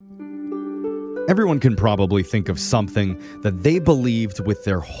Everyone can probably think of something that they believed with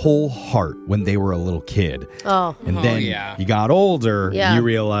their whole heart when they were a little kid. Oh. And then you got older, Yeah. you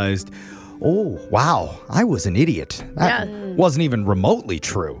realized, oh, wow, I was an idiot. That wasn't even remotely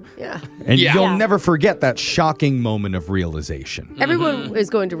true. Yeah. And you'll never forget that shocking moment of realization. Everyone is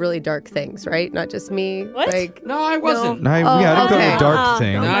going to really dark things, right? Not just me. What? Like, No, I wasn't. I didn't go to okay. the dark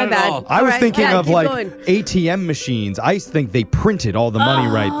thing. Not my at bad. all. I was All right, thinking yeah, of keep like going. ATM machines. I think they printed all the money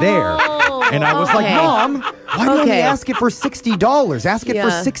right there. And I was like, Okay. Mom, why don't you Okay. ask it for $60? Ask it for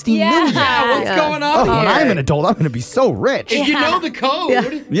Yeah. 60 Yeah. million. What's Yeah. going Oh, on when here? I'm an adult, I'm going to be so rich. If you know the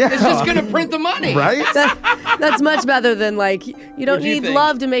code, Yeah. it's just going to print the money. Right? that's much better than like, you don't What'd you need think?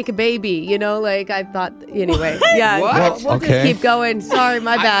 love to make a baby, you know? Like, I thought, anyway. Yeah. What? We'll Okay. just keep going. Sorry,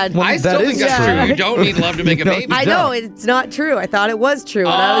 my bad. Well, I still that think is that's true. true. You don't need love to make a No, baby. you I don't. know, it's not true. I thought it was true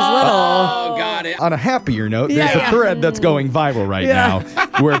when I was little. Oh, got it. On a happier note, there's Yeah, a yeah. thread that's going viral right now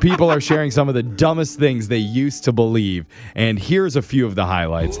where people are sharing some of the dumbest things they used to believe. And here's a few of the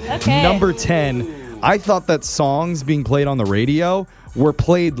highlights. Okay. Number 10, I thought that songs being played on the radio were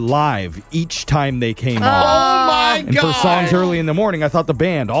played live each time they came on. Oh, my And for songs early in the morning, I thought the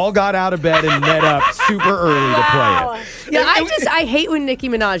band all got out of bed and met up super early to play it. Yeah, I hate when Nicki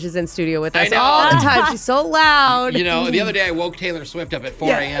Minaj is in studio with I us know. all the time. She's so loud. You know, the other day I woke Taylor Swift up at 4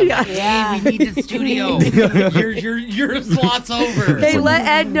 Yeah, a.m. yeah. Like, hey, we need the studio. your slot's over. Hey, let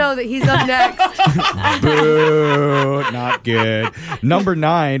Ed know that he's up next. Boo, not good. Number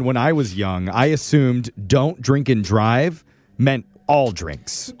 9, when I was young, I assumed don't drink and drive meant all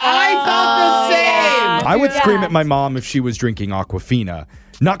drinks. I thought the same. I would scream at my mom if she was drinking Aquafina.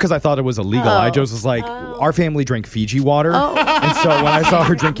 Not because I thought it was illegal. I just was like, our family drank Fiji water. And so when I saw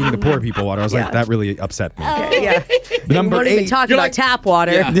her drinking the poor people water, I was like, that really upset me. Yeah. Number We won't even 8. talk You're about like- tap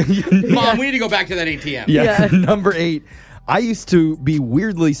water. Yeah. Mom, we need to go back to that ATM. Yeah. Number 8. I used to be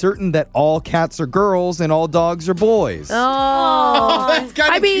weirdly certain that all cats are girls and all dogs are boys. Oh, That's kind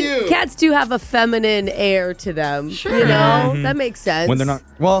of I mean, cute. cats do have a feminine air to them. Sure. You know, that makes sense. When they're not,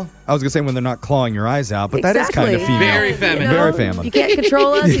 well, I was going to say when they're not clawing your eyes out, but that is kind of Exactly. female. Very feminine. You know, Very feminine. You can't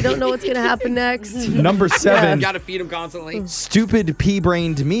control us. You don't know what's going to happen next. Number 7. Got to feed them constantly. Stupid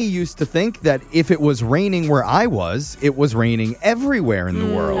pea-brained me used to think that if it was raining where I was, it was raining everywhere in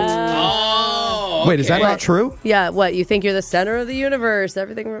the world. Oh. Wait, is that okay. not true? Yeah, what? You think you're the center of the universe?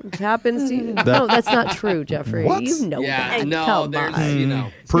 Everything happens to you? No, that's not true, Jeffrey. What? You know Yeah, that. no, Come there's, on. you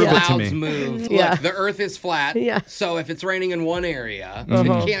know, Prove it to clouds me. move. Yeah. Look, the earth is flat. Yeah. So if it's raining in one area,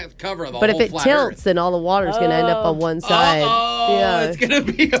 it can't cover the But whole if it flat tilts, earth. then all the water's going to end up on one side. Oh, yeah. it's going to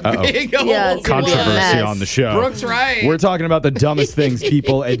be a big old Yeah, it's gonna be a Controversy mess. on the show. Brooke's right. We're talking about the dumbest things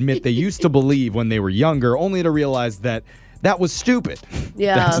people admit they used to believe when they were younger, only to realize that that was stupid.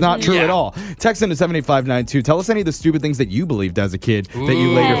 Yeah. That's not true Yeah. at all. Text into 78592. Tell us any of the stupid things that you believed as a kid that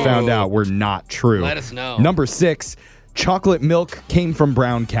you later Ooh. found out were not true. Let us know. Number 6, chocolate milk came from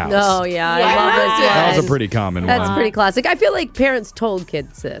brown cows. Oh, yeah. I Yeah. love this one. That was a pretty common That's one. pretty classic. I feel like parents told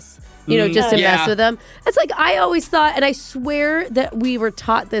kids this, you know, just to Yeah. mess with them. It's like I always thought, and I swear that we were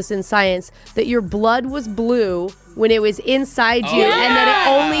taught this in science, that your blood was blue when it was inside you, and that it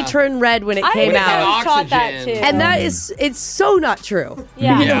only turned red when it I came think I out. was taught that Oxygen. too. And that is, it's so not true.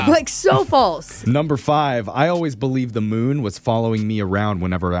 Yeah. You know, Yeah. like so false. Number 5, I always believed the moon was following me around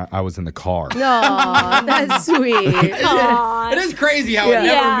whenever I was in the car. No, that's sweet. Aw. It is crazy how it Yeah.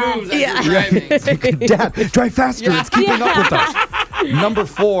 never moves as you're driving. Dad, drive faster. It's keeping up with us. Number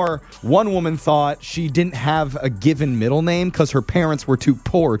 4, one woman thought she didn't have a given middle name because her parents were too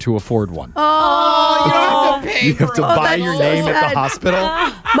poor to afford one. Oh, you don't have to pay You have for to it. buy that's your so name at sad. the hospital.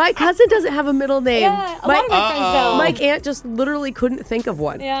 My cousin doesn't have a middle name. Yeah, a lot of my friends don't. My aunt just literally couldn't think of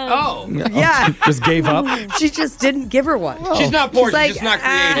one. Yeah. Oh. Yeah. Just gave up. She just didn't give her one. She's not poor, She's like, she's just not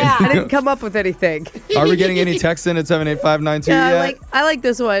 "Ah, creative. I didn't come up with anything. Are we getting any texts in at 78592 Yeah, yet? I like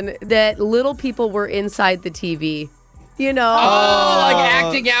this one that little people were inside the TV. You know? Oh, like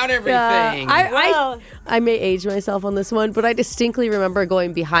acting out everything. Whoa. I may age myself on this one, but I distinctly remember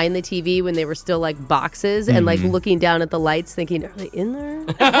going behind the TV when they were still like boxes and like looking down at the lights thinking, are they in there?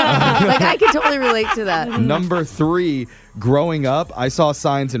 Like I can totally relate to that. Number 3, growing up, I saw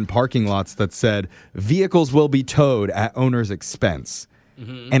signs in parking lots that said, vehicles will be towed at owner's expense.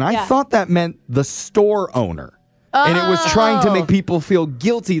 And I Yeah. thought that meant the store owner. And it was trying to make people feel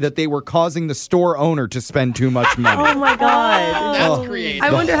guilty that they were causing the store owner to spend too much money. Oh my God. That's creative. I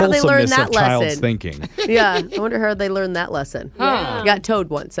The wonder how they learned wholesomeness that of child's lesson. thinking. Yeah, I wonder how they learned that lesson. Huh. Got towed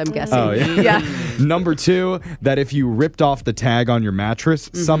once, I'm guessing. Oh, yeah. Yeah. Number 2, that if you ripped off the tag on your mattress,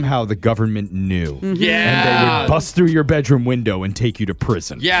 somehow the government knew. And they would bust through your bedroom window and take you to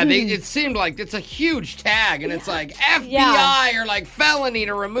prison. Yeah, it seemed like it's a huge tag, and it's like FBI or like felony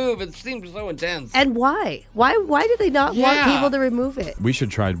to remove. It seems so intense. And why? Why do they not want people to remove it? We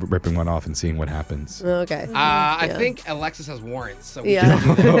should try ripping one off and seeing what happens. Okay. I think Alexis has warrants. So Yeah.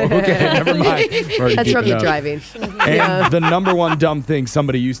 Okay, never mind. That's from you driving. And the number one dumb thing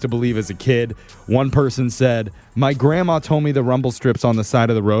somebody used to believe as a kid, one person said, my grandma told me the rumble strips on the side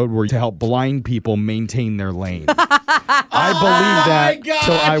of the road were to help blind people maintain their lane. I believed that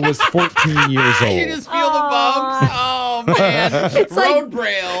till I was 14 years old. You just feel the bumps. Oh, man. It's Road like-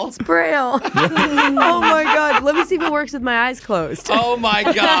 braille. It's Braille. Oh my God. Let me see if it works with my eyes closed. Oh, my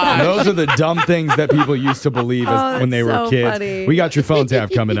God. Those are the dumb things that people used to believe when they were that's so kids. funny. We got your phone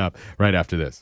tap coming up right after this.